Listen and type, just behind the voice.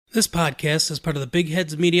This podcast is part of the Big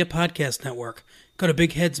Heads Media Podcast Network. Go to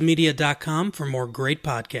bigheadsmedia.com for more great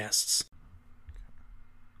podcasts.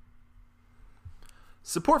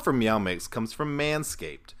 Support for Meow Mix comes from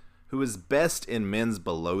Manscaped, who is best in men's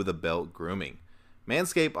below-the-belt grooming.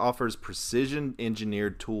 Manscaped offers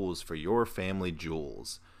precision-engineered tools for your family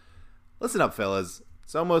jewels. Listen up, fellas.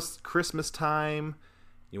 It's almost Christmas time.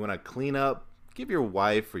 You want to clean up, give your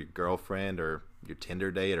wife or your girlfriend or your Tinder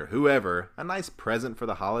date or whoever a nice present for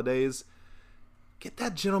the holidays. Get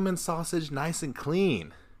that gentleman sausage nice and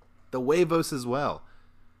clean. The huevos as well.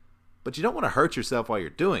 But you don't want to hurt yourself while you're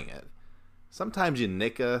doing it. Sometimes you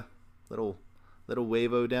nick a little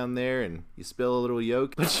huevo down there and you spill a little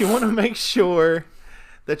yolk. But you want to make sure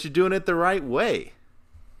that you're doing it the right way.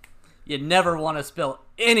 You never want to spill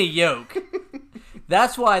any yolk.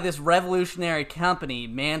 That's why this revolutionary company,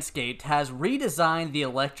 Manscaped, has redesigned the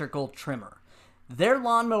electrical trimmer. Their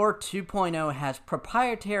Lawnmower 2.0 has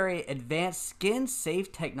proprietary advanced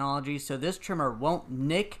skin-safe technology so this trimmer won't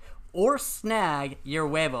nick or snag your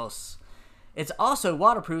huevos. It's also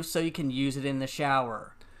waterproof so you can use it in the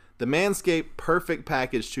shower. The Manscaped Perfect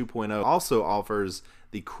Package 2.0 also offers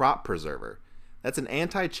the Crop Preserver. That's an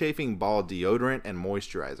anti-chafing ball deodorant and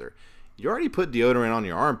moisturizer. You already put deodorant on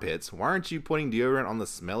your armpits. Why aren't you putting deodorant on the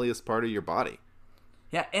smelliest part of your body?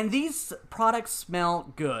 Yeah, and these products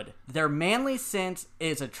smell good. Their manly scent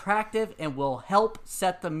is attractive and will help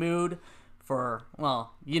set the mood for,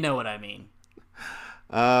 well, you know what I mean.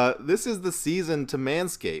 This is the season to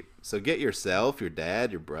manscape. So get yourself, your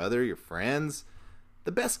dad, your brother, your friends,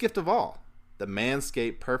 the best gift of all, the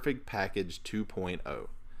Manscaped Perfect Package 2.0.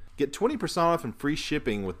 Get 20% off and free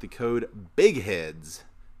shipping with the code BIGHEADS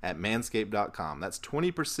at manscaped.com. That's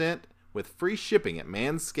 20% with free shipping at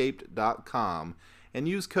manscaped.com. And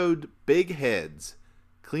use code BIGHEADS.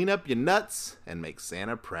 Clean up your nuts and make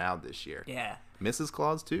Santa proud this year. Yeah. Mrs.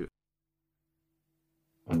 Claus, too.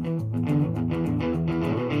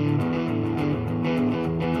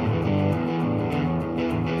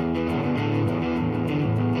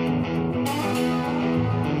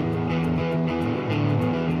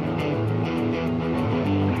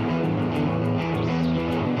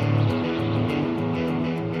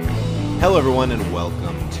 Hello, everyone, and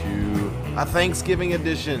welcome to a Thanksgiving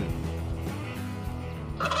edition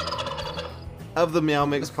of the Meow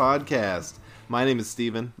Mix podcast. My name is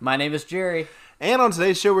Steven. My name is Jerry. And on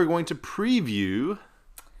today's show, we're going to preview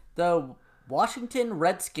the Washington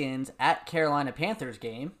Redskins at Carolina Panthers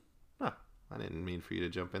game. Oh, I didn't mean for you to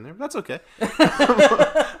jump in there, but that's okay.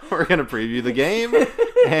 We're going to preview the game,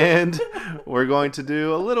 and we're going to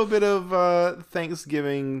do a little bit of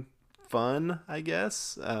Thanksgiving fun, I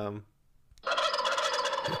guess. Oh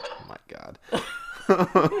my God.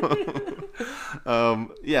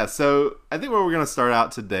 So I think where we're going to start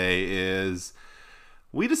out today is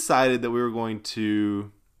we decided that we were going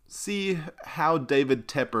to see how David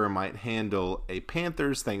Tepper might handle a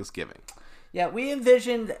Panthers Thanksgiving. Yeah, we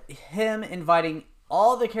envisioned him inviting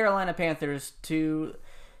all the Carolina Panthers to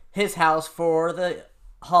his house for the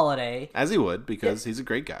holiday. As he would, because he's a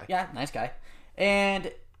great guy. Yeah, nice guy.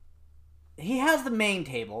 And he has the main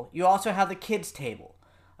table. You also have the kids' table.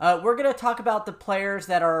 We're going to talk about the players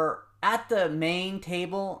that are at the main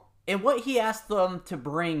table and what he asked them to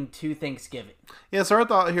bring to Thanksgiving. Yeah, so our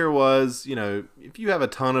thought here was, if you have a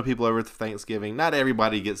ton of people over for Thanksgiving, not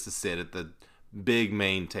everybody gets to sit at the big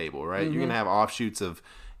main table, right? Mm-hmm. You're going to have offshoots of,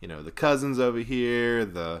 the cousins over here,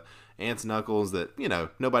 the aunts and uncles that,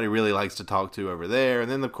 nobody really likes to talk to over there, and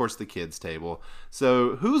then, of course, the kids' table.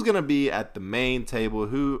 So who's going to be at the main table?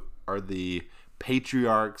 Who are the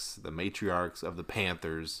patriarchs, the matriarchs of the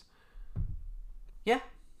Panthers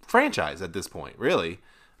franchise at this point, really?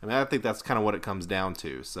 I mean, I think that's kind of what it comes down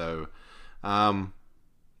to. So, I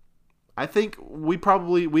think we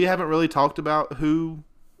haven't really talked about who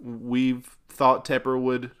we've thought Tepper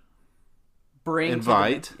would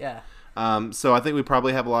invite. So I think we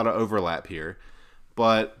probably have a lot of overlap here.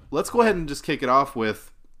 But let's go ahead and just kick it off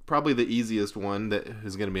with probably the easiest one that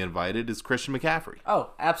is going to be invited is Christian McCaffrey. Oh,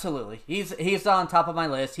 absolutely. He's on top of my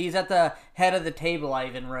list. He's at the head of the table, I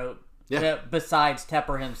even wrote. Yeah. Besides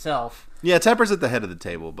Tepper himself. Yeah, Tepper's at the head of the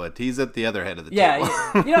table, but he's at the other head of the table.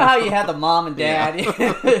 Yeah, you know how you had the mom and dad?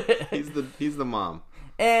 Yeah. He's the mom.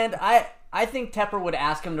 And I think Tepper would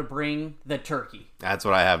ask him to bring the turkey. That's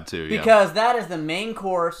what I have too, yeah. Because that is the main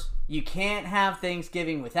course. You can't have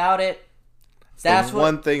Thanksgiving without it. That's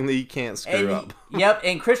one thing that you can't screw up. Yep,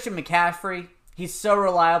 and Christian McCaffrey, he's so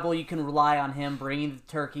reliable. You can rely on him bringing the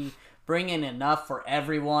turkey, bringing enough for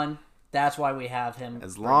everyone. That's why we have him.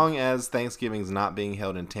 As long as Thanksgiving's not being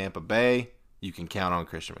held in Tampa Bay, you can count on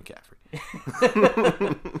Christian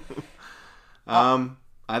McCaffrey.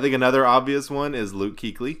 I think another obvious one is Luke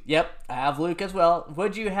Kuechly. Yep, I have Luke as well.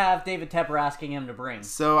 Would you have David Tepper asking him to bring?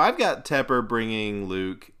 So I've got Tepper bringing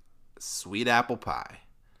Luke sweet apple pie.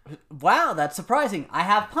 Wow, that's surprising. I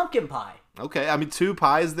have pumpkin pie. Okay, I mean, two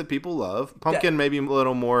pies that people love. Pumpkin maybe a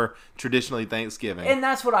little more traditionally Thanksgiving. And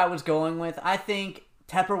that's what I was going with. I think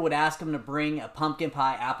Tepper would ask him to bring a pumpkin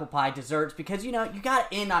pie, apple pie, desserts, because, you got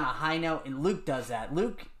to end on a high note, and Luke does that.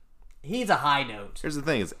 Luke, he's a high note. Here's the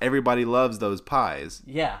thing, is everybody loves those pies.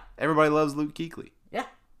 Yeah. Everybody loves Luke Kuechly. Yeah.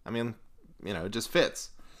 I mean, it just fits.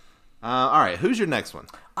 All right, who's your next one?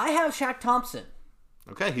 I have Shaq Thompson.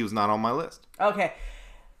 Okay, he was not on my list. Okay.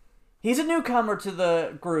 He's a newcomer to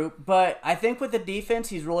the group, but I think with the defense,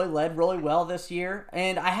 he's really led really well this year.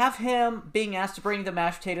 And I have him being asked to bring the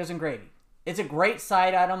mashed potatoes and gravy. It's a great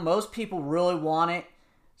side item. Most people really want it.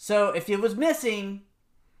 So if it was missing,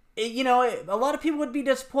 a lot of people would be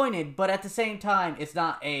disappointed. But at the same time, it's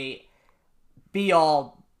not a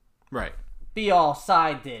be-all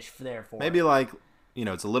side dish therefore. Maybe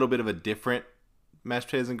it's a little bit of a different mashed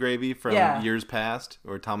potatoes and gravy from years past,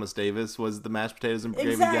 where Thomas Davis was the mashed potatoes and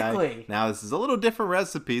gravy guy. Now this is a little different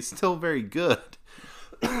recipe, still very good,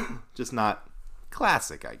 just not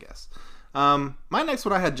classic, I guess. My next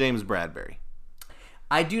one, I had James Bradberry.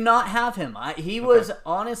 I do not have him. He was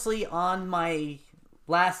honestly on my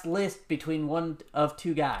last list between one of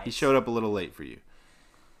two guys. He showed up a little late for you.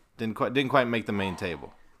 Didn't quite make the main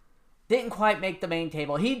table. Didn't quite make the main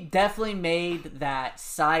table. He definitely made that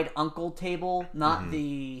side uncle table, not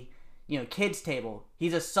the kids table.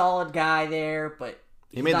 He's a solid guy there, but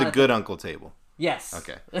he made the good uncle table. Yes.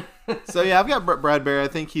 Okay. So yeah, I've got Bradberry. I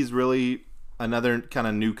think he's really another kind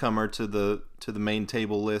of newcomer to the main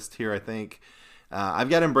table list here. I think I've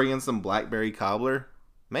got him bringing some blackberry cobbler,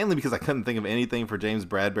 mainly because I couldn't think of anything for James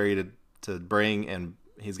Bradberry to bring, and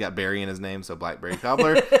he's got berry in his name, so blackberry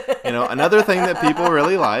cobbler. Another thing that people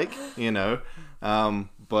really like.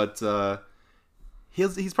 But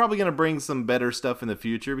he's probably going to bring some better stuff in the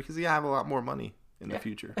future because he'll have a lot more money in the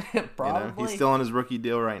future. Probably. He's still on his rookie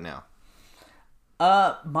deal right now.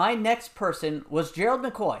 My next person was Gerald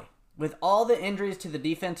McCoy. With all the injuries to the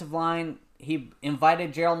defensive line, he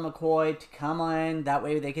invited Gerald McCoy to come on. That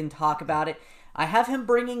way they can talk about it. I have him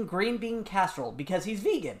bringing green bean casserole because he's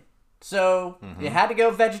vegan. So you had to go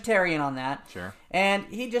vegetarian on that. Sure. And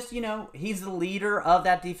he just, he's the leader of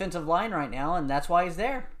that defensive line right now, and that's why he's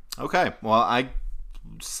there. Okay. Well,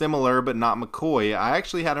 similar but not McCoy. I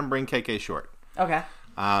actually had him bring KK Short. Okay.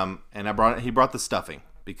 And he brought the stuffing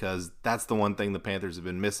because that's the one thing the Panthers have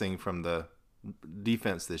been missing from the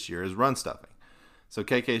defense this year is run stuffing. So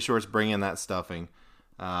KK Short's bringing that stuffing.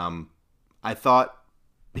 I thought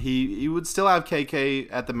he would still have KK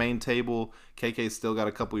at the main table. KK's still got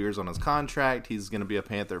a couple years on his contract. He's going to be a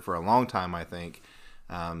Panther for a long time, I think.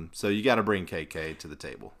 So you got to bring KK to the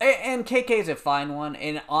table. And KK's a fine one.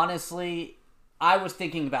 And honestly, I was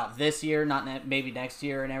thinking about this year, not maybe next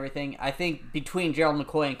year and everything. I think between Gerald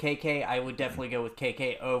McCoy and KK, I would definitely go with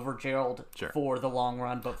KK over Gerald for the long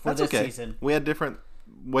run. But for this season, we had different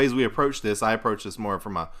ways we approached this. I approached this more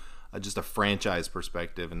from just a franchise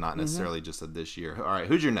perspective and not necessarily just this year. All right,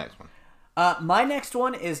 who's your next one? My next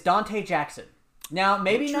one is Dante Jackson. Now,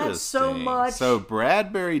 maybe not so much. So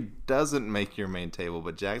Bradberry doesn't make your main table,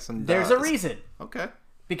 but Jackson does. There's a reason. Okay.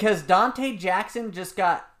 Because Dante Jackson just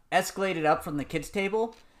got escalated up from the kids'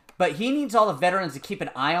 table, but he needs all the veterans to keep an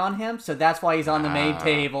eye on him, so that's why he's on the main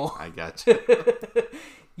table. I got you.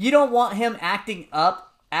 You don't want him acting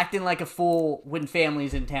like a fool when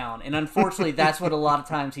family's in town, and unfortunately, that's what a lot of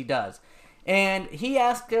times he does. And he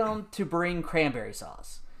asked him to bring cranberry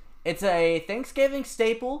sauce. It's a Thanksgiving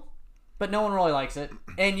staple, but no one really likes it.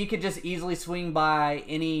 And you could just easily swing by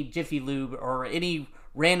any Jiffy Lube or any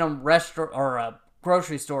random restaurant or a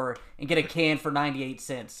grocery store and get a can for 98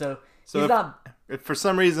 cents. So if for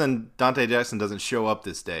some reason Dante Jackson doesn't show up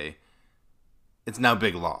this day, it's now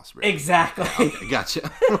big loss. Really. Exactly. Okay,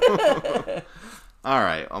 gotcha. All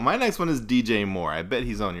right. Well, my next one is DJ Moore. I bet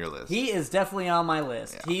he's on your list. He is definitely on my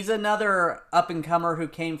list. Yeah. He's another up-and-comer who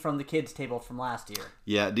came from the kids' table from last year.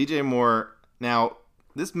 Yeah, DJ Moore. Now,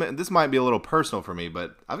 this might be a little personal for me,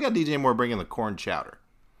 but I've got DJ Moore bringing the corn chowder.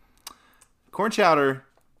 Corn chowder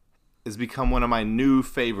has become one of my new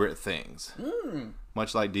favorite things,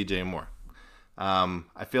 much like DJ Moore.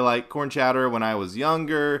 I feel like corn chowder when I was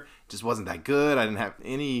younger just wasn't that good. I didn't have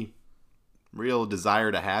any real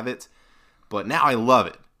desire to have it. But now I love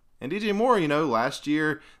it. And DJ Moore, last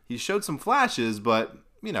year he showed some flashes, but,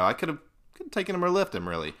 I could have taken him or left him,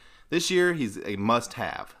 really. This year he's a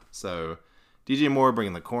must-have. So DJ Moore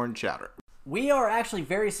bringing the corn chowder. We are actually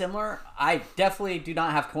very similar. I definitely do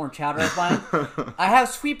not have corn chowder as mine. I have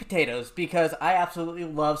sweet potatoes because I absolutely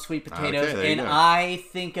love sweet potatoes. Okay, there you And go. I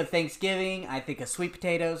think of Thanksgiving, I think of sweet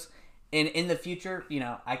potatoes. And in the future,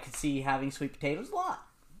 I could see having sweet potatoes a lot.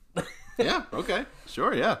 Yeah, okay.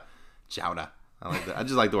 Sure, yeah. Chowder. I like that. I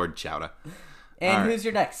just like the word chowder. And All right. who's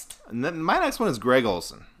your next? And then my next one is Greg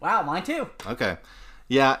Olson. Wow, mine too. Okay.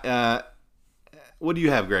 Yeah, what do you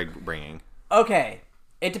have Greg bringing? Okay.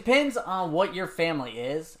 It depends on what your family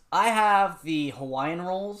is. I have the Hawaiian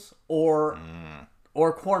rolls or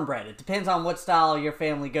cornbread. It depends on what style your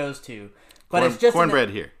family goes to. But it's just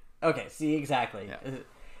cornbread here. Okay, see, exactly. Yeah.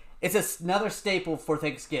 It's another staple for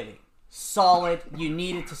Thanksgiving. Solid. You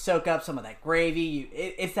need it to soak up some of that gravy.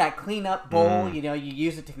 It's that cleanup bowl. You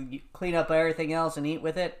use it to clean up everything else and eat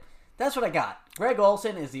with it. That's what I got. Greg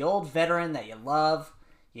Olson is the old veteran that you love.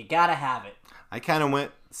 You gotta have it. I kind of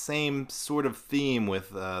went same sort of theme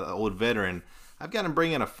with old veteran. I've got him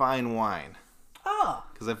bring in a fine wine. Oh,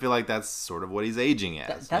 Because I feel like that's sort of what he's aging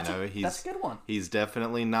as. that's you know, that's a good one. He's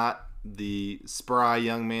definitely not the spry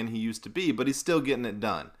young man he used to be, but he's still getting it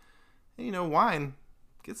done. And, wine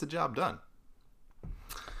gets the job done.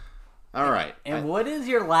 All right. And what is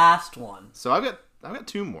your last one? So I've got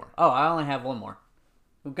two more. Oh, I only have one more.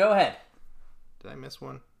 Well, go ahead. Did I miss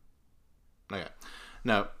one? Okay.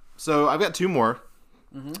 No. So I've got two more.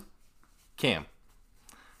 Cam.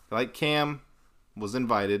 I like Cam was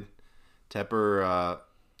invited. Tepper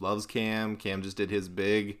loves Cam. Cam just did his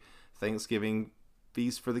big Thanksgiving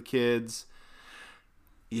feast for the kids.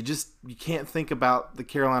 You can't think about the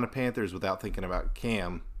Carolina Panthers without thinking about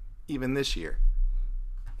Cam, even this year.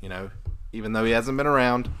 Even though he hasn't been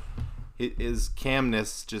around, his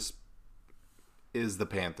Camness just is the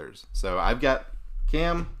Panthers. So I've got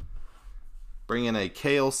Cam bringing a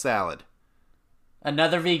kale salad.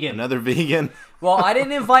 Another vegan. Another vegan. Well, I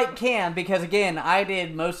didn't invite Cam because, again, I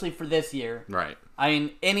did mostly for this year. Right. I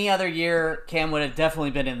mean, any other year, Cam would have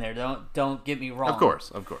definitely been in there. Don't get me wrong. Of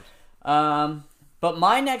course. But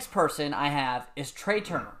my next person I have is Trey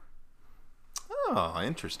Turner. Oh,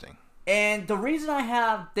 interesting. And the reason I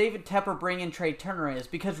have David Tepper bring in Trey Turner is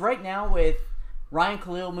because right now with Ryan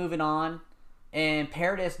Khalil moving on and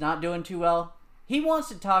Paradis not doing too well, he wants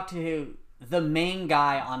to talk to the main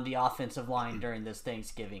guy on the offensive line during this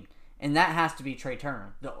Thanksgiving. And that has to be Trey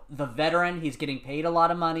Turner. The veteran, he's getting paid a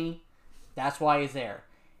lot of money. That's why he's there.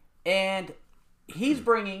 And he's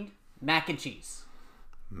bringing mac and cheese.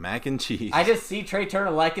 Mac and cheese. I just see Trey Turner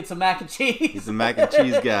liking some mac and cheese. He's a mac and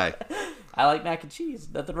cheese guy. I like mac and cheese.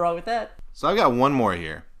 Nothing wrong with that. So I've got one more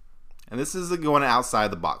here. And this is going outside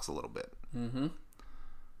the box a little bit.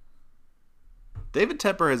 David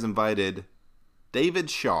Tepper has invited David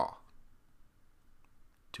Shaw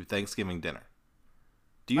to Thanksgiving dinner.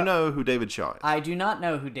 Do you know who David Shaw is? I do not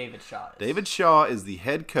know who David Shaw is. David Shaw is the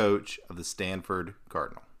head coach of the Stanford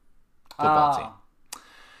Cardinal football team.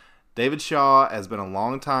 David Shaw has been a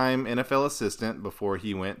long-time NFL assistant before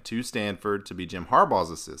he went to Stanford to be Jim Harbaugh's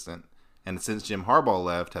assistant, and since Jim Harbaugh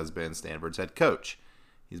left, has been Stanford's head coach.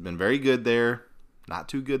 He's been very good there, not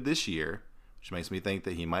too good this year, which makes me think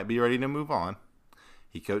that he might be ready to move on.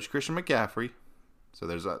 He coached Christian McCaffrey, so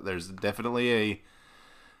there's definitely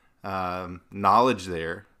a knowledge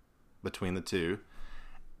there between the two.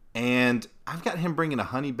 And I've got him bringing a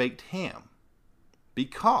honey-baked ham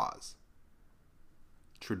because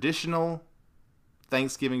traditional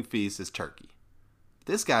Thanksgiving feast is turkey.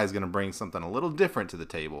 This guy's going to bring something a little different to the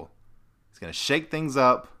table. He's going to shake things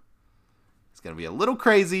up. It's going to be a little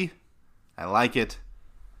crazy. I like it.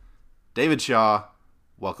 David Shaw,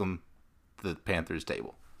 welcome to the Panthers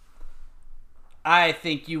table. I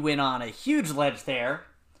think you went on a huge ledge there.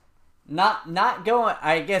 Not going.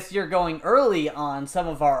 I guess you're going early on some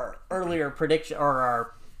of our earlier prediction or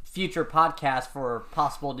our future podcast for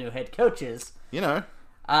possible new head coaches. Yeah.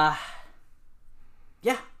 I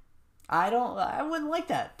wouldn't like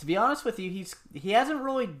that. To be honest with you, he hasn't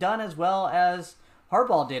really done as well as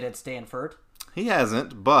Harbaugh did at Stanford. He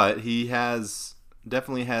hasn't, but he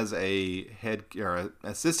definitely has a head or a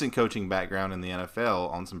assistant coaching background in the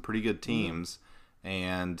NFL on some pretty good teams.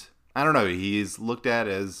 And I don't know, he's looked at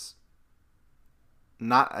as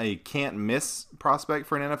not a can't miss prospect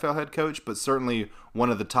for an NFL head coach, but certainly one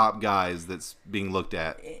of the top guys that's being looked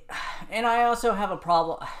at. And I also have a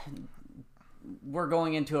problem. We're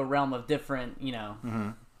going into a realm of different,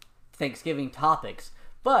 Thanksgiving topics,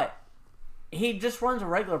 but he just runs a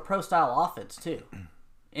regular pro style offense too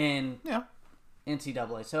in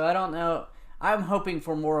NCAA. So I don't know. I'm hoping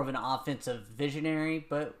for more of an offensive visionary,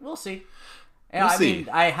 but we'll see. And We'll see. mean,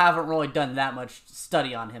 I haven't really done that much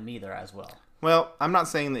study on him either as well. Well, I'm not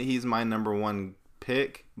saying that he's my number one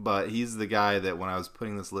pick, but he's the guy that when I was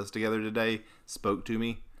putting this list together today spoke to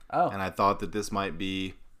me. Oh. And I thought that this might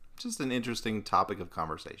be just an interesting topic of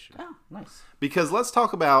conversation. Oh, nice. Because let's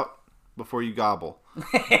talk about, before you gobble,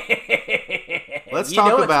 let's You know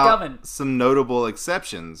talk it's about coming. some notable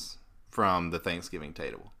exceptions from the Thanksgiving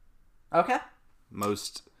table. Okay.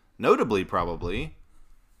 Most notably, probably,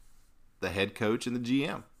 the head coach and the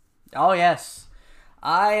GM. Oh, yes.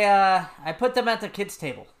 I put them at the kids'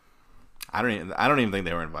 table. I don't even think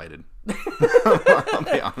they were invited. I'll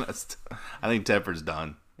be honest. I think Tepper's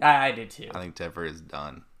done. I did too. I think Tepper is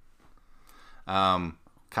done. Kyle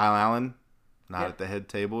Allen, not at the head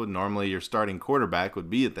table. Normally your starting quarterback would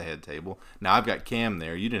be at the head table. Now I've got Cam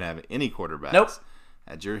there. You didn't have any quarterbacks Nope.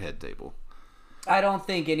 at your head table. I don't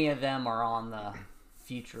think any of them are on the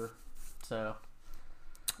future. So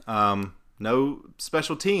No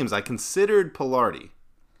special teams. I considered Pilardi.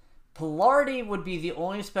 Pilardi would be the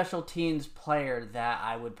only special teams player that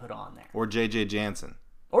I would put on there. Or J.J. Jansen.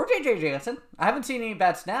 Or J.J. Jansen. I haven't seen any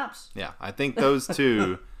bad snaps. Yeah, I think those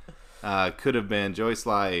two could have been. Joey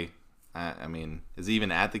Sly, I mean, is he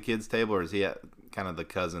even at the kids' table, or is he at kind of the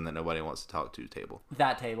cousin that nobody wants to talk to table?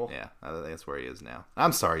 That table. Yeah, I think that's where he is now.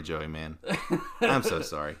 I'm sorry, Joey, man. I'm so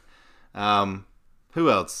sorry. Who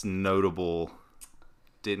else notable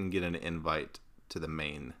didn't get an invite to the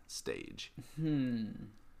main stage?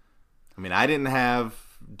 I mean, I didn't have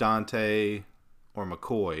Dante or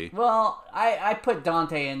McCoy. Well, I put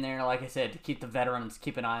Dante in there, like I said, to keep the veterans,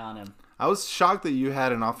 keep an eye on him. I was shocked that you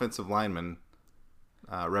had an offensive lineman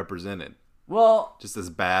represented. Well, Just as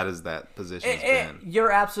bad as that position's been.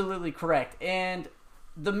 you're absolutely correct. And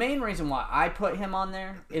the main reason why I put him on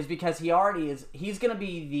there is because he's going to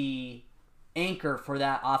be the anchor for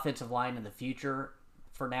that offensive line in the future,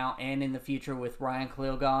 for now and in the future with Ryan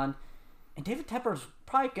Khalil gone. And David Tepper's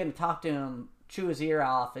probably going to talk to him, chew his ear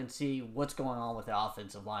off, and see what's going on with the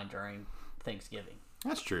offensive line during Thanksgiving.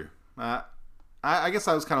 That's true. I guess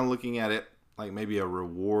I was kind of looking at it like maybe a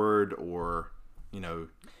reward or,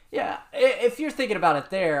 Yeah, if you're thinking about it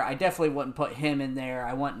there, I definitely wouldn't put him in there.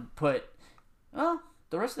 I wouldn't put... Well,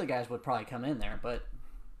 the rest of the guys would probably come in there, but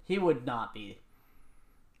he would not be.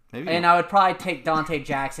 maybe. And I would probably take Dante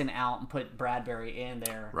Jackson out and put Bradbury in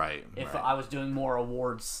there. Right, If right. I was doing more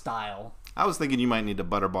awards style. I was thinking you might need to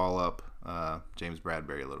butterball up James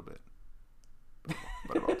Bradbury a little bit.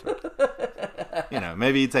 Butterball turkey.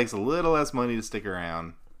 Maybe he takes a little less money to stick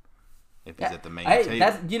around if he's at the main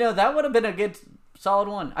table. That would have been a good, solid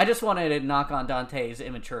one. I just wanted to knock on Dante's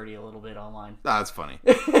immaturity a little bit online. That's funny.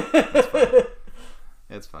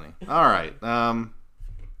 It's funny. All right.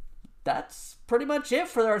 That's pretty much it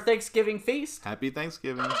for our Thanksgiving feast. Happy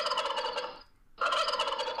Thanksgiving.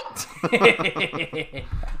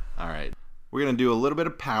 All right. We're going to do a little bit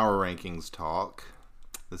of power rankings talk.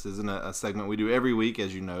 This isn't a segment we do every week,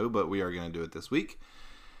 as you know, but we are going to do it this week.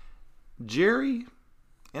 Jerry,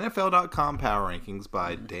 NFL.com Power Rankings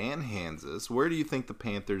by Dan Hansis. Where do you think the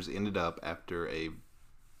Panthers ended up after a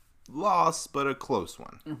loss, but a close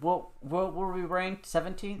one? What were we ranked?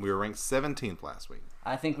 17th? We were ranked 17th last week.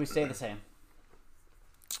 I think we stay the same.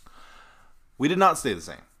 We did not stay the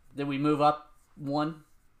same. Did we move up one?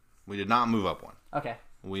 We did not move up one. Okay.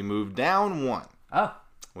 We moved down one. Oh.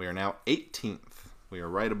 We are now 18th. We are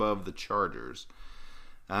right above the Chargers.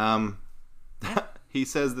 He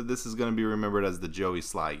says that this is going to be remembered as the Joey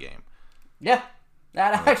Sly game. Yeah.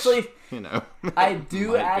 That actually... I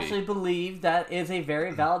do actually believe that is a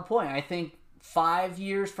very valid point. I think 5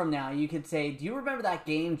 years from now, you could say, do you remember that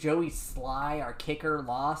game Joey Sly, our kicker,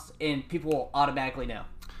 lost? And people will automatically know.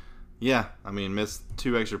 Yeah. I mean, missed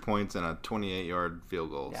 2 extra points and a 28-yard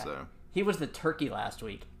field goal. Yeah. So He was the turkey last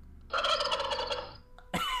week.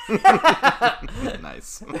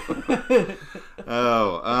 Nice.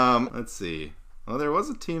 Let's see. Well, there was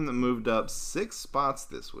a team that moved up 6 spots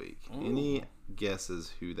this week. Ooh. Any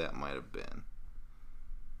guesses who that might have been?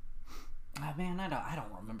 Oh, man, I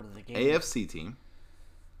don't remember the game. AFC team.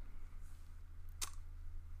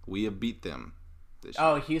 We have beat them this year.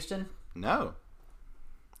 Oh, Houston? No.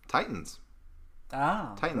 Titans.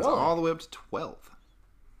 Oh, Titans really? all the way up to 12th.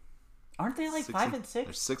 Aren't they like 5 and 6?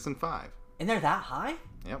 They're 6 and 5. And they're that high?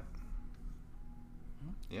 Yep.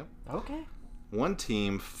 Okay. One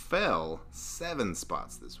team fell 7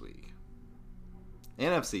 spots this week.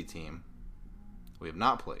 NFC team. We have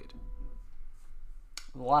not played.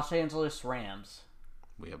 The Los Angeles Rams.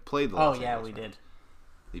 We have played the Los Angeles we Rams. did.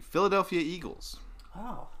 The Philadelphia Eagles.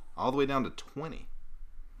 Oh. All the way down to 20.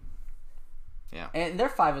 Yeah. And they're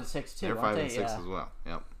 5 and 6 too. They're 5 and 6 yeah. as well.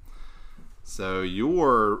 Yep. So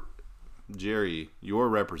Jerry, your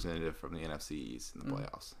representative from the NFC East in the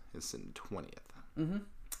playoffs, is sitting 20th. Mm-hmm.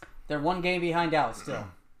 They're one game behind Dallas still.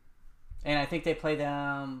 And I think they play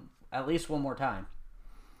them at least one more time.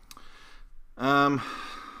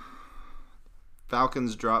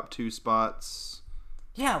 Falcons dropped 2 spots.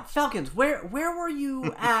 Yeah, Falcons, where were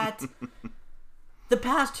you at the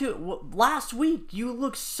past 2... Last week, you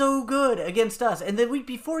looked so good against us. And the week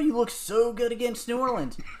before, you looked so good against New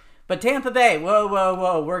Orleans. But Tampa Bay,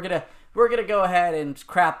 whoa. We're gonna go ahead and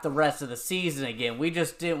crap the rest of the season again. We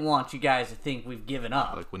just didn't want you guys to think we've given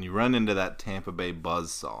up. Like when you run into that Tampa Bay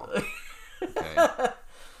buzzsaw. Okay.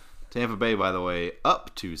 Tampa Bay, by the way,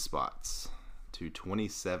 up 2 spots to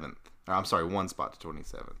 27th. I'm sorry, 1 spot to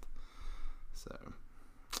 27th. So,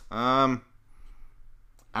 our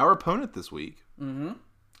opponent this week. Mm-hmm.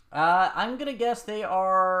 I'm gonna guess they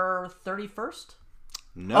are 31st.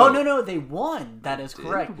 No. Oh, no, they won. That is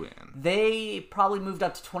correct. Win. They probably moved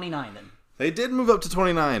up to 29 then. They did move up to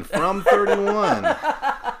 29 from 31.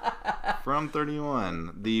 From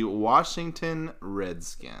 31. The Washington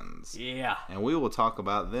Redskins. Yeah. And we will talk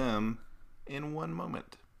about them in one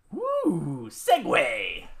moment. Woo!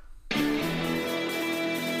 Segue!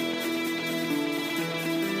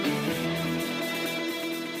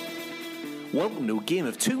 Welcome to A Game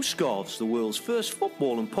of Two Scarves, the world's first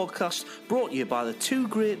footballing podcast, brought to you by the two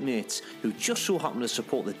great mates who just so happen to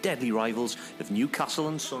support the deadly rivals of Newcastle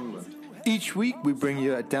and Sunderland. Each week we bring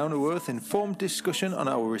you a down-to-earth, informed discussion on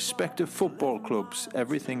our respective football clubs.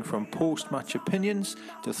 Everything from post-match opinions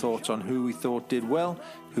to thoughts on who we thought did well,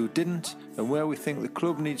 who didn't, and where we think the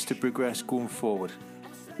club needs to progress going forward.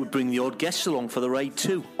 We bring the odd guests along for the ride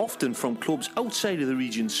too, often from clubs outside of the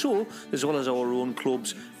region, so, as well as our own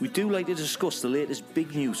clubs, we do like to discuss the latest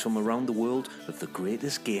big news from around the world of the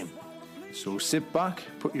greatest game. So sit back,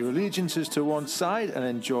 put your allegiances to one side and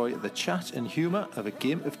enjoy the chat and humour of A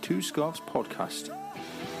Game of Two Scarves podcast.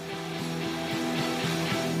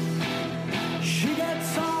 She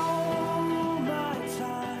gets all my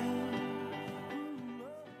time.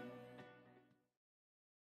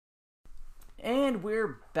 And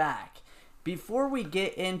we're back. Before we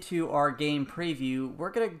get into our game preview,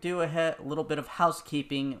 we're going to do a little bit of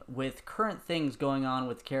housekeeping with current things going on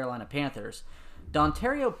with the Carolina Panthers.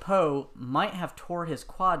 Dontario Poe might have tore his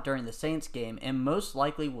quad during the Saints game and most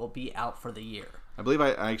likely will be out for the year. I believe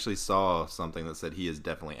I actually saw something that said he is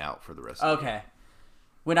definitely out for the rest of the year. Okay.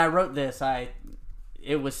 When I wrote this,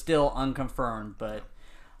 it was still unconfirmed, but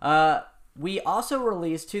we also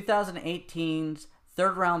released 2018's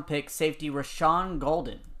third-round pick safety Rashawn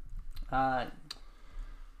Golden.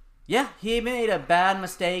 He made a bad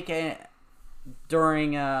mistake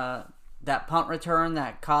during that punt return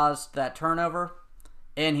that caused that turnover,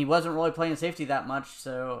 and he wasn't really playing safety that much,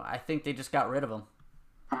 so I think they just got rid of him.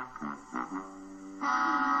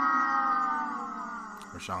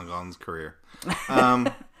 Rashawn Golden's career.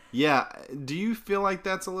 Do you feel like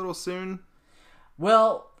that's a little soon?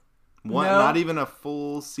 Well, no. Not even a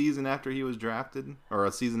full season after he was drafted? Or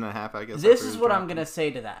a season and a half, I guess. This is what I'm going to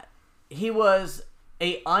say to that. He was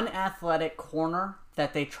a unathletic corner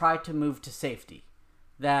that they tried to move to safety.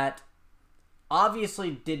 That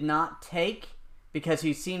obviously did not take because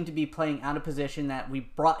he seemed to be playing out of position, that we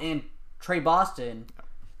brought in Trey Boston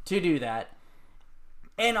to do that.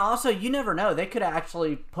 And also, you never know. They could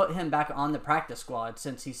actually put him back on the practice squad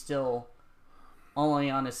since he's still only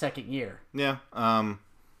on his second year. Yeah.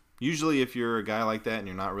 Usually if you're a guy like that and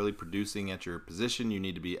you're not really producing at your position, you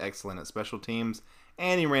need to be excellent at special teams.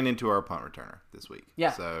 And he ran into our punt returner this week.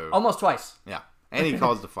 Yeah, so almost twice. Yeah, and he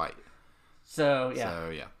caused a fight. So,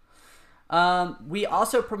 yeah. We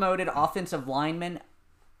also promoted offensive lineman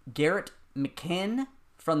Garrett McKinn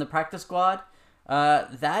from the practice squad.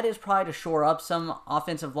 That is probably to shore up some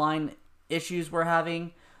offensive line issues we're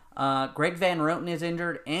having. Greg Van Roten is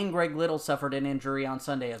injured, and Greg Little suffered an injury on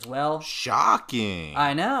Sunday as well. Shocking.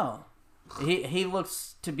 I know. He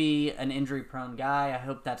looks to be an injury-prone guy. I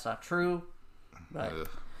hope that's not true. But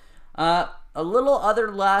a little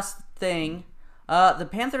other last thing. The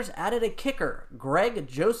Panthers added a kicker, Greg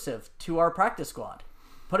Joseph, to our practice squad.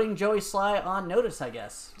 Putting Joey Sly on notice, I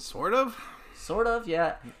guess. Sort of? Sort of,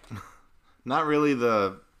 yeah. Not really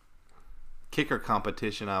the kicker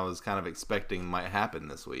competition I was kind of expecting might happen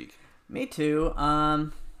this week. Me too.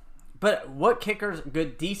 But what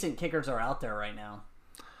decent kickers are out there right now?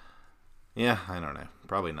 Yeah, I don't know.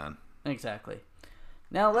 Probably none. Exactly.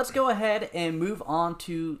 Now let's go ahead and move on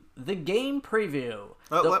to the game preview.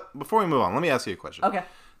 Before we move on, let me ask you a question. Okay.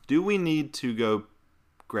 Do we need to go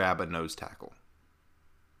grab a nose tackle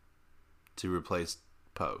to replace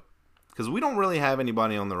Poe? Because we don't really have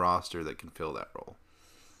anybody on the roster that can fill that role.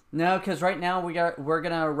 No, because right now we're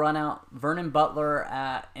gonna run out Vernon Butler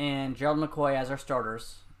and Gerald McCoy as our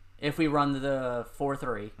starters. if we run the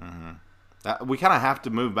 4-3. We kind of have to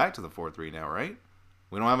move back to the 4-3 now, right?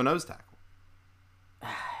 We don't have a nose tackle.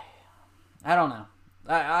 I don't know.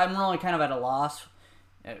 I'm really kind of at a loss.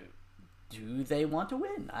 Do they want to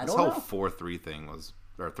win? I This don't whole know. 4-3 thing was,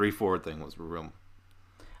 or 3-4 thing was real.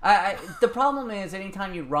 The problem is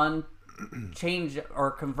anytime you run, change,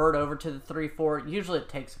 or convert over to the 3-4, usually it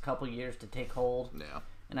takes a couple years to take hold. Yeah.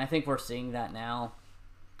 And I think we're seeing that now.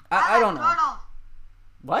 I don't know. Turtles.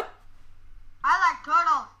 What? I like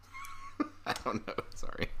turtles. I don't know.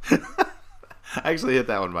 Sorry. I actually hit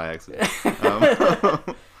that one by accident.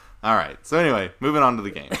 All right. So anyway, moving on to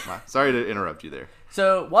the game. Sorry to interrupt you there.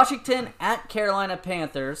 So, Washington at Carolina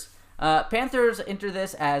Panthers. Panthers enter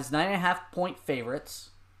this as 9.5-point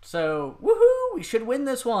favorites. So, woohoo! We should win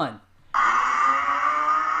this one.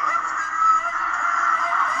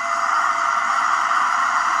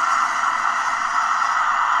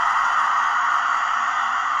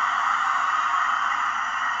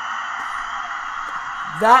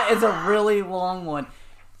 That is a really long one.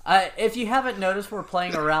 If you haven't noticed, we're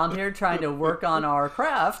playing around here trying to work on our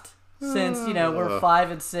craft. Since, we're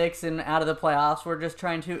 5-6 and out of the playoffs, we're just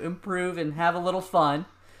trying to improve and have a little fun.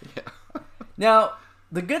 Yeah. Now,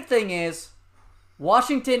 the good thing is,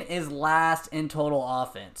 Washington is last in total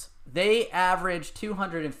offense. They average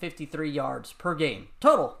 253 yards per game.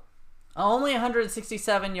 Total. Only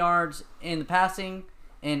 167 yards in the passing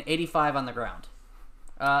and 85 on the ground.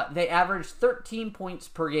 They average 13 points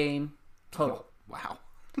per game total. Wow.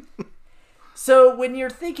 So when you're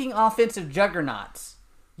thinking offensive juggernauts,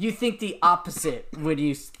 you think the opposite when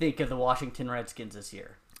you think of the Washington Redskins this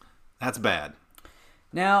year. That's bad.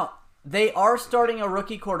 Now, they are starting a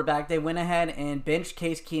rookie quarterback. They went ahead and benched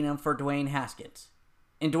Case Keenum for Dwayne Haskins.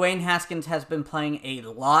 And Dwayne Haskins has been playing a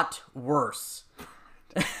lot worse.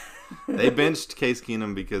 They benched Case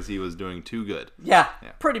Keenum because he was doing too good. Yeah.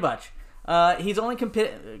 Pretty much. He's only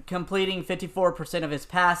completing 54% of his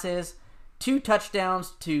passes, 2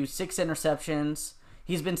 touchdowns to 6 interceptions.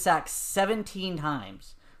 He's been sacked 17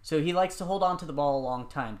 times. So he likes to hold on to the ball a long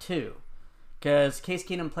time, too. Because Case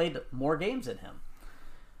Keenum played more games than him.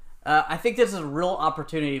 I think this is a real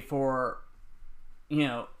opportunity for,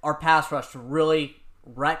 our pass rush to really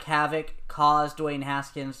wreak havoc, cause Dwayne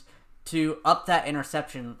Haskins to up that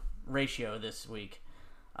interception ratio this week.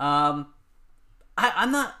 I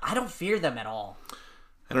don't fear them at all.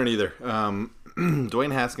 I don't either.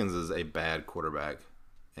 Dwayne Haskins is a bad quarterback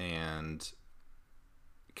and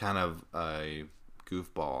kind of a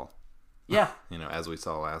goofball. Yeah. As we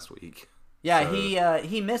saw last week. Yeah, So-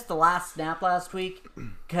 he missed the last snap last week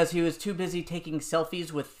because he was too busy taking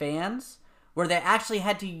selfies with fans where they actually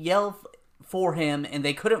had to yell for him and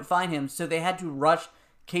they couldn't find him, so they had to rush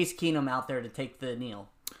Case Keenum out there to take the kneel.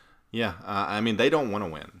 Yeah. They don't want to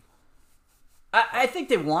win. I think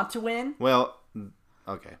they want to win. Well,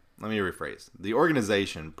 okay. Let me rephrase. The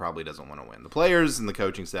organization probably doesn't want to win. The players and the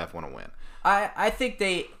coaching staff want to win. I think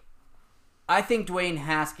Dwayne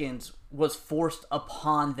Haskins was forced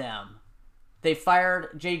upon them. They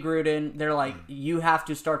fired Jay Gruden. They're like, you have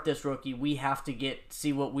to start this rookie. We have to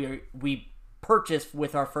see what we purchased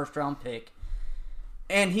with our first round pick.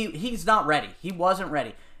 And he's not ready. He wasn't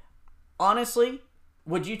ready. Honestly,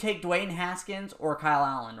 would you take Dwayne Haskins or Kyle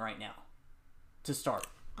Allen right now to start?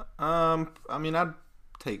 I'd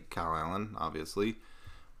take Kyle Allen, obviously.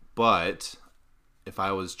 But if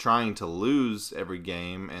I was trying to lose every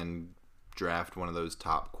game and draft one of those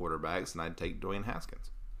top quarterbacks, then I'd take Dwayne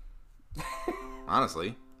Haskins.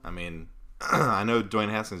 Honestly. I know Dwayne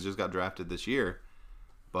Haskins just got drafted this year,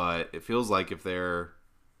 but it feels like if they're...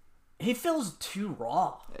 He feels too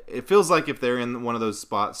raw. It feels like if they're in one of those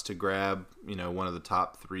spots to grab, one of the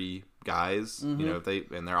top 3 guys,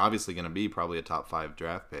 and they're obviously going to be probably a top 5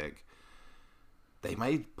 draft pick, they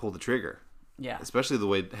might pull the trigger. Yeah. Especially the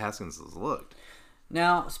way Haskins has looked.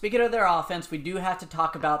 Now, speaking of their offense, we do have to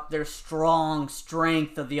talk about their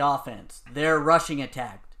strength of the offense. Their rushing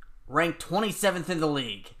attack, ranked 27th in the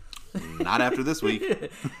league. Not after this week.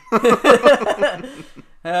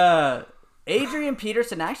 Adrian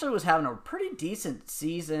Peterson actually was having a pretty decent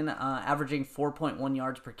season, averaging 4.1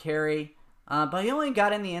 yards per carry. But he only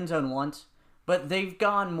got in the end zone once. But they've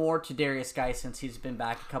gone more to Darius Guy since he's been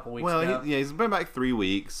back a couple weeks ago. He's been back 3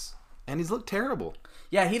 weeks, and he's looked terrible.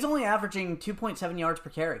 Yeah, he's only averaging 2.7 yards per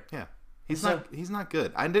carry. Yeah, he's not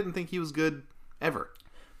good. I didn't think he was good ever.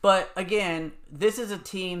 But again, this is a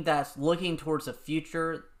team that's looking towards the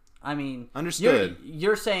future. Understood.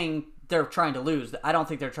 You're saying they're trying to lose. I don't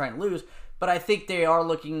think they're trying to lose, but I think they are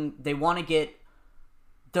looking. They want to get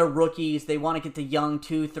their rookies. They want to get the young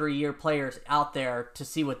 2-3 year players out there to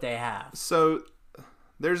see what they have. So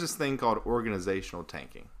there's this thing called organizational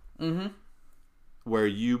tanking. where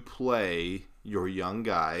you play your young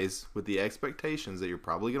guys with the expectations that you're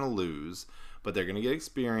probably going to lose, but they're going to get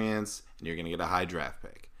experience and you're going to get a high draft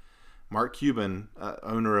pick. Mark Cuban,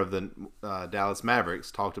 owner of the Dallas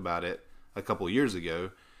Mavericks, talked about it a couple years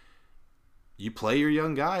ago. You play your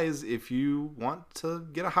young guys if you want to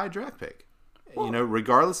get a high draft pick. Well,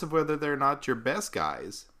 regardless of whether they're not your best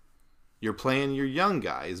guys, you're playing your young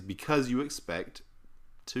guys because you expect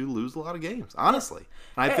to lose a lot of games, honestly.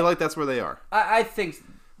 And I feel like that's where they are. I think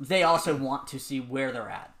they also want to see where they're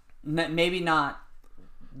at. Maybe not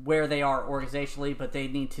where they are organizationally, but they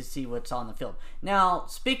need to see what's on the field. Now,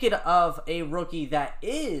 speaking of a rookie that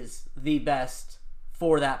is the best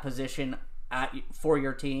for that position for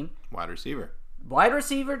your team. Wide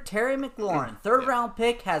receiver Terry McLaurin, third-round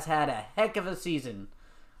pick, has had a heck of a season.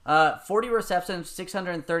 40 receptions,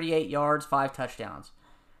 638 yards, 5 touchdowns.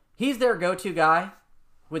 He's their go-to guy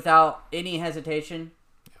without any hesitation,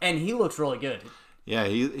 and he looks really good. Yeah,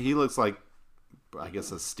 he looks like, I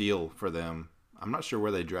guess, a steal for them. I'm not sure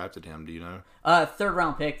where they drafted him. Do you know?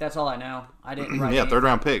 Third-round pick, that's all I know. I didn't write Yeah,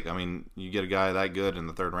 third-round pick. I mean, you get a guy that good in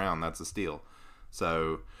the third round, that's a steal.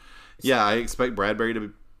 So, yeah, I expect Bradbury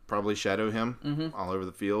to probably shadow him all over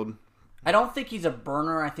the field. I don't think he's a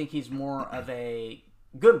burner. I think he's more of a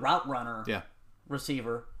good route runner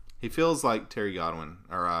receiver. He feels like Terry Godwin,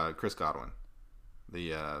 or Chris Godwin,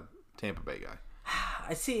 the Tampa Bay guy.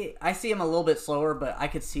 I see him a little bit slower, but I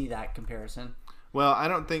could see that comparison. Well, I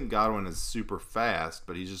don't think Godwin is super fast,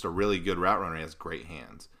 but he's just a really good route runner. He has great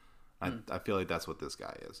hands. I feel like that's what this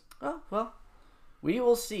guy is. Oh, well, we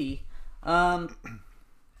will see.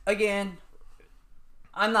 Again,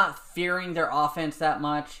 I'm not fearing their offense that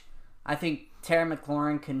much. I think Terry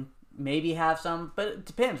McLaurin can maybe have some, but it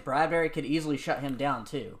depends. Bradbury could easily shut him down,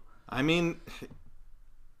 too. I mean,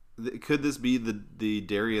 could this be the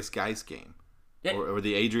Darius Geis game? Or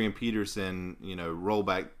the Adrian Peterson,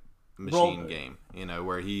 rollback machine game,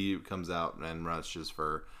 where he comes out and rushes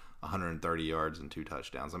for 130 yards and 2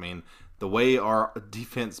 touchdowns. I mean, the way our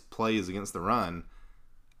defense plays against the run,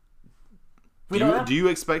 do you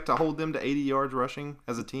expect to hold them to 80 yards rushing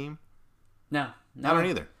as a team? No. I don't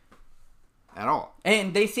either. At all.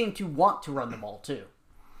 And they seem to want to run the ball, too.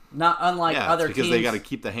 Not unlike other teams. Because they got to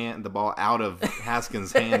keep the ball out of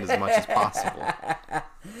Haskins' hand as much as possible.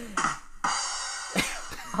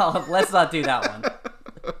 Oh, let's not do that one.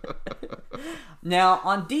 Now,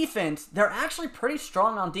 on defense, they're actually pretty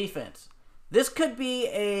strong on defense. This could be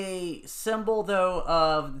a symbol, though,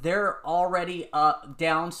 of they're already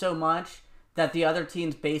down so much that the other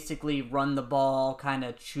teams basically run the ball, kind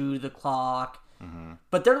of chew the clock. Mm-hmm.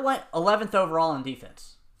 But they're 11th overall in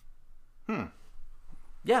defense.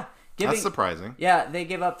 Yeah. That's surprising. Yeah, they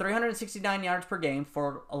give up 369 yards per game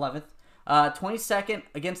for 11th. 22nd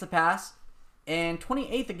against the pass. And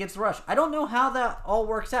 28th against the rush. I don't know how that all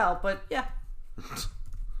works out, but yeah.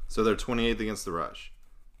 So they're 28th against the rush.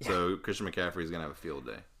 So Christian McCaffrey is going to have a field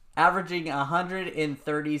day. Averaging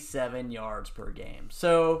 137 yards per game.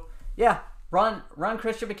 So, yeah, run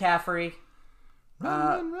Christian McCaffrey.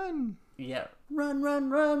 Run. Yeah, run,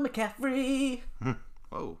 McCaffrey.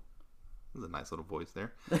 Whoa. That's a nice little voice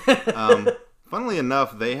there. Funnily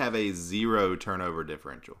enough, they have a 0 turnover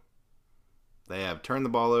differential. They have turned the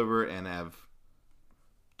ball over and have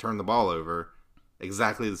turned the ball over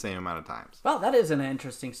exactly the same amount of times. Well, that is an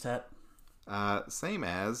interesting step. Same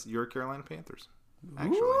as your Carolina Panthers,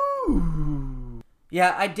 actually. Ooh.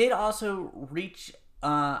 Yeah, I did also reach...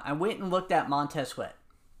 I went and looked at Montez Sweat.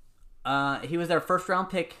 He was their first-round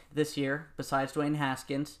pick this year, besides Dwayne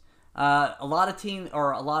Haskins. A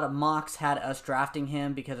lot of mocks had us drafting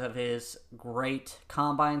him because of his great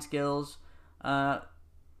combine skills. I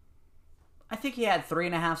think he had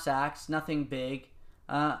 3.5 sacks, nothing big.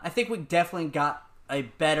 I think we definitely got a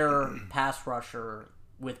better pass rusher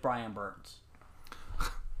with Brian Burns.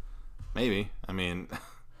 Maybe. I mean,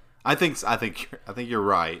 I think you're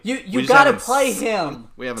right. You got to play him.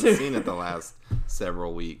 We haven't seen it the last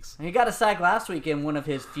several weeks. He got a sack last week in one of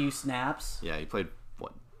his few snaps. Yeah, he played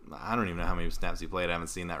I don't even know how many snaps he played. I haven't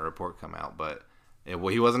seen that report come out, but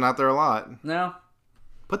he wasn't out there a lot. No.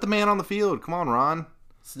 Put the man on the field. Come on, Ron.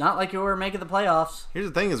 It's not like you were making the playoffs. Here's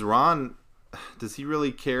the thing is, Ron, does he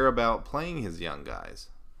really care about playing his young guys?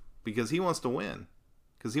 Because he wants to win.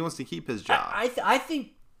 Because he wants to keep his job. I think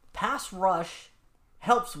pass rush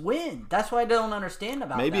helps win. That's what I don't understand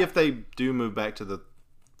about Maybe that. if they do move back to the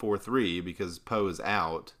 4-3 because Poe is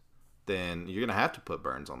out, then you're going to have to put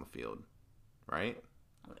Burns on the field, right?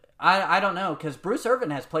 I don't know, because Bruce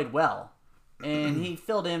Irvin has played well. and he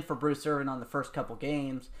filled in for Bruce Irvin on the first couple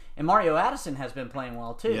games. And Mario Addison has been playing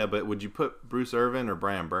well too. Yeah, but would you put Bruce Irvin or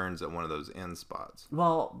Brian Burns at one of those end spots?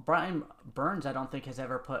 Well, Brian Burns, I don't think has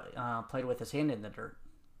ever played with his hand in the dirt.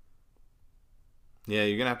 Yeah,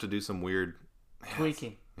 you're gonna have to do some weird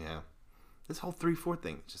Tweaking. Yeah, this whole 3-4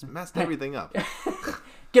 thing just messed everything up.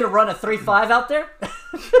 Gonna run a 3-5 out there?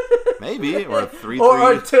 Maybe, or a 3-3.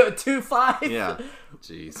 or 2-5? Yeah,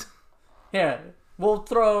 jeez. Yeah, we'll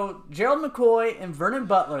throw Gerald McCoy and Vernon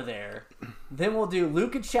Butler there. Then we'll do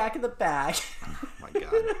Luke and Shaq in the back. Oh my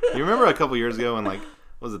God. You remember a couple years ago when, like,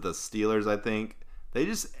 was it the Steelers, I think?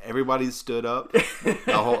 Everybody stood up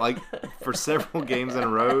the whole, like, for several games in a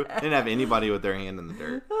row. They didn't have anybody with their hand in the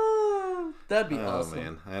dirt. That'd be awesome. Oh,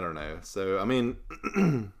 man. I don't know. So, I mean,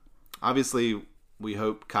 obviously, we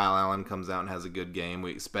hope Kyle Allen comes out and has a good game.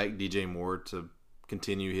 We expect DJ Moore to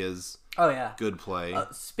continue his good play.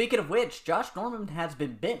 Speaking of which, Josh Norman has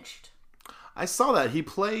been benched. I saw that. He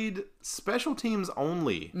played special teams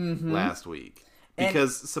only last week.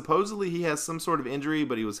 Because supposedly he has some sort of injury,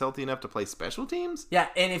 but he was healthy enough to play special teams? Yeah,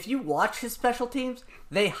 and if you watch his special teams,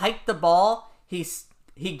 they hike the ball, he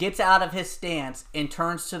gets out of his stance and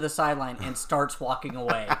turns to the sideline and starts walking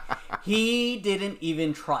away. He didn't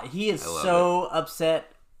even try. He is so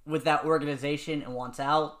upset with that organization and wants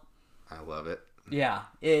out. I love it. Yeah,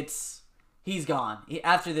 he's gone.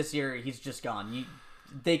 After this year, he's just gone.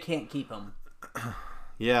 They can't keep him.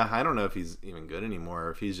 Yeah, I don't know if he's even good anymore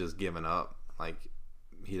or if he's just given up. Like,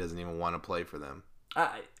 he doesn't even want to play for them.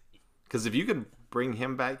 Because if you could bring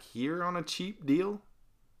him back here on a cheap deal,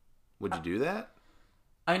 would you do that?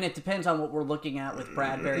 I mean, it depends on what we're looking at with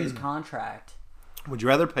Bradbury's contract. Would you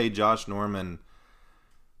rather pay Josh Norman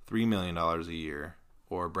 $3 million a year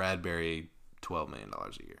or Bradbury $12 million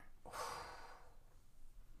a year?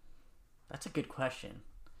 That's a good question.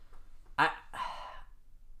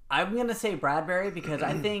 I'm going to say Bradbury because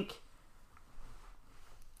I think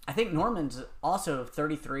Norman's also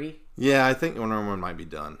 33. Yeah, I think Norman might be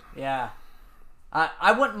done. Yeah.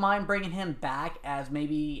 I wouldn't mind bringing him back as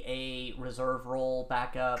maybe a reserve role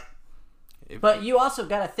backup. But you also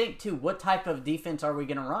got to think, too, what type of defense are we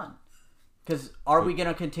going to run? Because are we going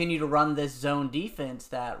to continue to run this zone defense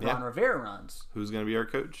that Ron Rivera runs? Who's going to be our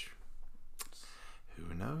coach?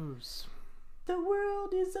 Who knows? The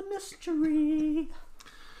world is a mystery.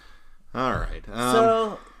 All right.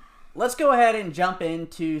 So let's go ahead and jump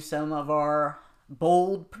into some of our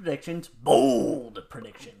bold predictions. Bold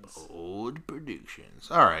predictions.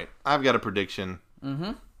 All right. I've got a prediction.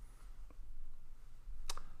 Mm-hmm.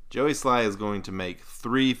 Joey Sly is going to make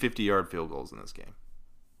 3 50-yard field goals in this game.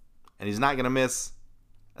 And he's not going to miss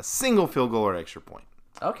a single field goal or extra point.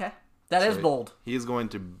 Okay. That is bold. He is going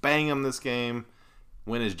to bang him this game,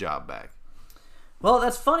 win his job back. Well,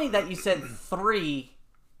 that's funny that you said 3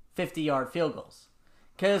 50-yard field goals.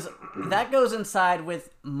 Because that goes inside with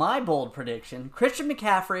my bold prediction. Christian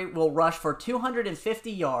McCaffrey will rush for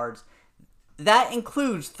 250 yards. That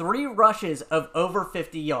includes 3 rushes of over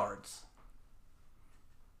 50 yards.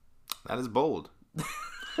 That is bold.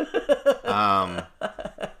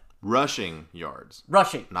 Rushing yards.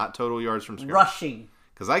 Rushing. Not total yards from scrimmage. Rushing.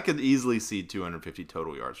 Because I could easily see 250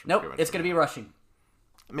 total yards from nope, scrimmage. It's going to be rushing.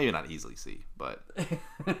 Maybe not easily see, but...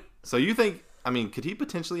 So you think... I mean, could he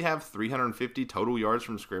potentially have 350 total yards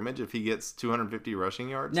from scrimmage if he gets 250 rushing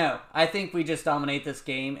yards? No, I think we just dominate this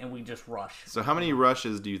game and we just rush. So how many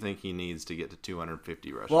rushes do you think he needs to get to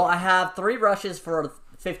 250 rushes? Well, I have 3 rushes for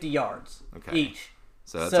 50 yards each.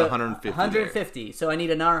 So that's 150. 150. There. So I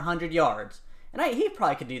need another 100 yards. And he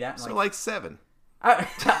probably could do that. So like 7. I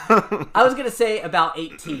was going to say about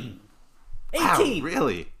 18. 18. Wow,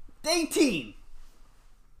 really? 18.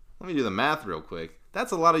 Let me do the math real quick.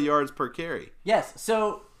 That's a lot of yards per carry. Yes.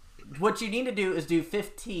 So what you need to do is do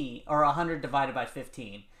 15 or 100 divided by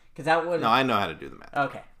 15. Because that would... No, I know how to do the math.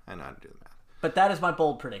 Okay. I know how to do the math. But that is my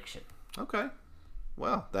bold prediction. Okay.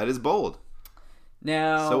 Well, that is bold.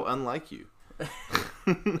 Now... So unlike you.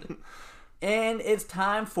 And it's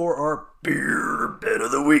time for our Beer Bet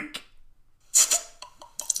of the Week.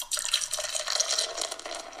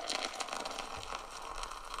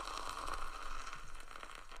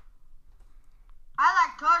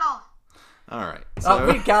 All right.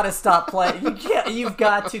 So, we gotta stop playing. You've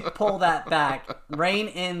got to pull that back. Rein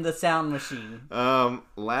in the sound machine.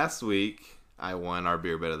 Last week I won our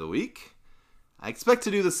beer bet of the week. I expect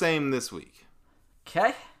to do the same this week.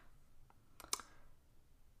 Okay.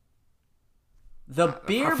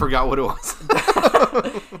 I forgot what it was.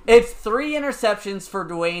 It's 3 interceptions for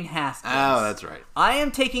Dwayne Haskins. Oh, that's right. I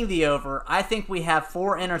am taking the over. I think we have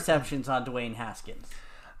 4 interceptions on Dwayne Haskins.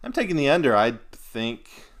 I'm taking the under. I think,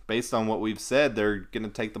 based on what we've said, they're going to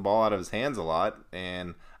take the ball out of his hands a lot,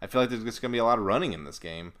 and I feel like there's just going to be a lot of running in this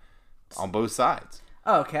game on both sides.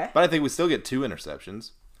 Okay. But I think we still get 2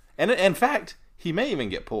 interceptions. And in fact, he may even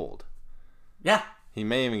get pulled. Yeah. He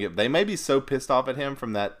may even get. They may be so pissed off at him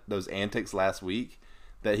from those antics last week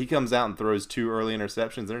that he comes out and throws 2 early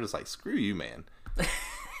interceptions. And they're just like, "Screw you, man!"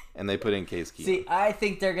 And they put in Case Keenum. See, I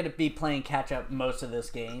think they're going to be playing catch up most of this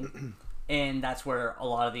game, and that's where a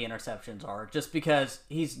lot of the interceptions are. Just because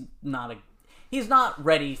he's not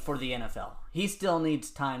ready for the NFL. He still needs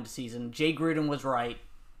time to season. Jay Gruden was right.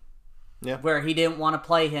 Yeah. Where he didn't want to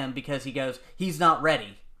play him because he goes, he's not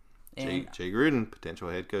ready. Jay Gruden, potential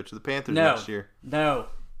head coach of the Panthers No. next year. No.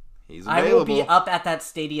 He's I available. will be up at that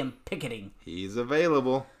stadium picketing. He's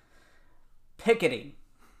available. Picketing.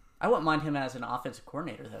 I wouldn't mind him as an offensive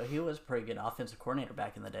coordinator, though. He was a pretty good offensive coordinator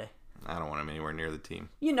back in the day. I don't want him anywhere near the team.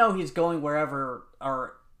 You know he's going wherever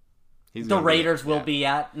He's the gonna Raiders will yeah. be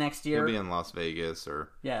at next year. He'll be in Las Vegas or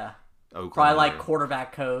Yeah. Oakland. Probably like or-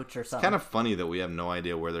 quarterback coach or something. Kind of funny that we have no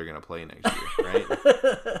idea where they're going to play next year, right?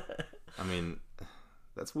 I mean,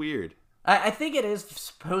 that's weird. I think it is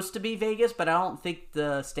supposed to be Vegas, but I don't think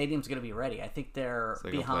the stadium's going to be ready. I think they're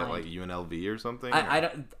They're going to behind. play like UNLV or something?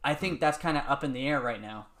 I think that's kind of up in the air right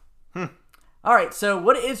now. All right, so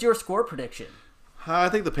what is your score prediction? I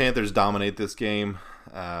think the Panthers dominate this game.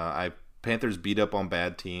 Panthers beat up on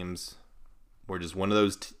bad teams. We're just one of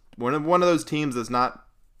those teams that's not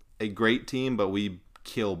a great team, but we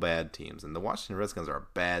kill bad teams. And the Washington Redskins are a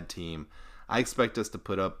bad team. I expect us to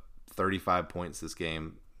put up 35 points this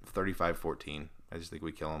game, 35-14. I just think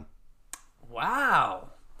we kill them. Wow.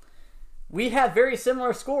 We have very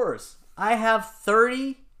similar scores. I have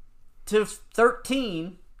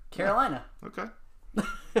 30-13 Carolina. Okay.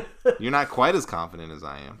 You're not quite as confident as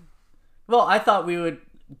I am. Well, I thought we would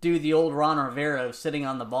do the old Ron Rivera sitting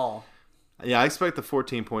on the ball. Yeah, I expect the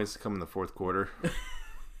 14 points to come in the fourth quarter.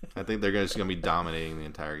 I think they're just going to be dominating the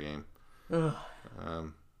entire game.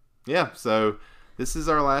 Yeah, so this is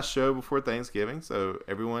our last show before Thanksgiving. So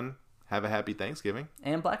everyone have a happy Thanksgiving.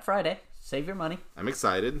 And Black Friday. Save your money. I'm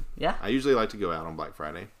excited. Yeah. I usually like to go out on Black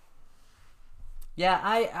Friday. Yeah,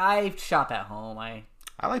 I shop at home. I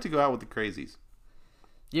like to go out with the crazies.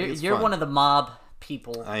 You're fun. one of the mob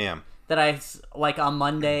people. I am. That I like on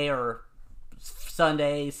Monday or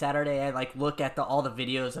Sunday, Saturday. I like look at all the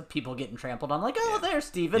videos of people getting trampled. I'm like, oh, there's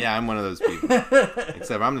Steven. Yeah, I'm one of those people.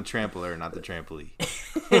 Except I'm the trampler, not the trampolee.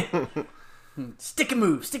 Stick and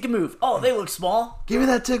move. Oh, they look small. Give me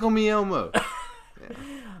that tickle me Elmo.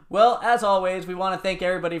 Well, as always, we want to thank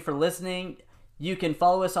everybody for listening. You can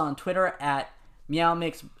follow us on Twitter at Meow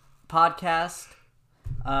Mix Podcast.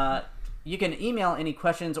 You can email any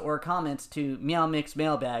questions or comments to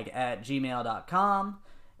meowmixmailbag@gmail.com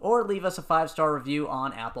or leave us a 5-star review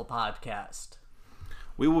on Apple Podcast.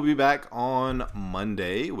 We will be back on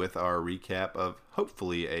Monday with our recap of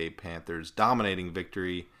hopefully a Panthers dominating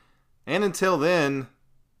victory. And until then,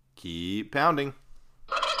 keep pounding.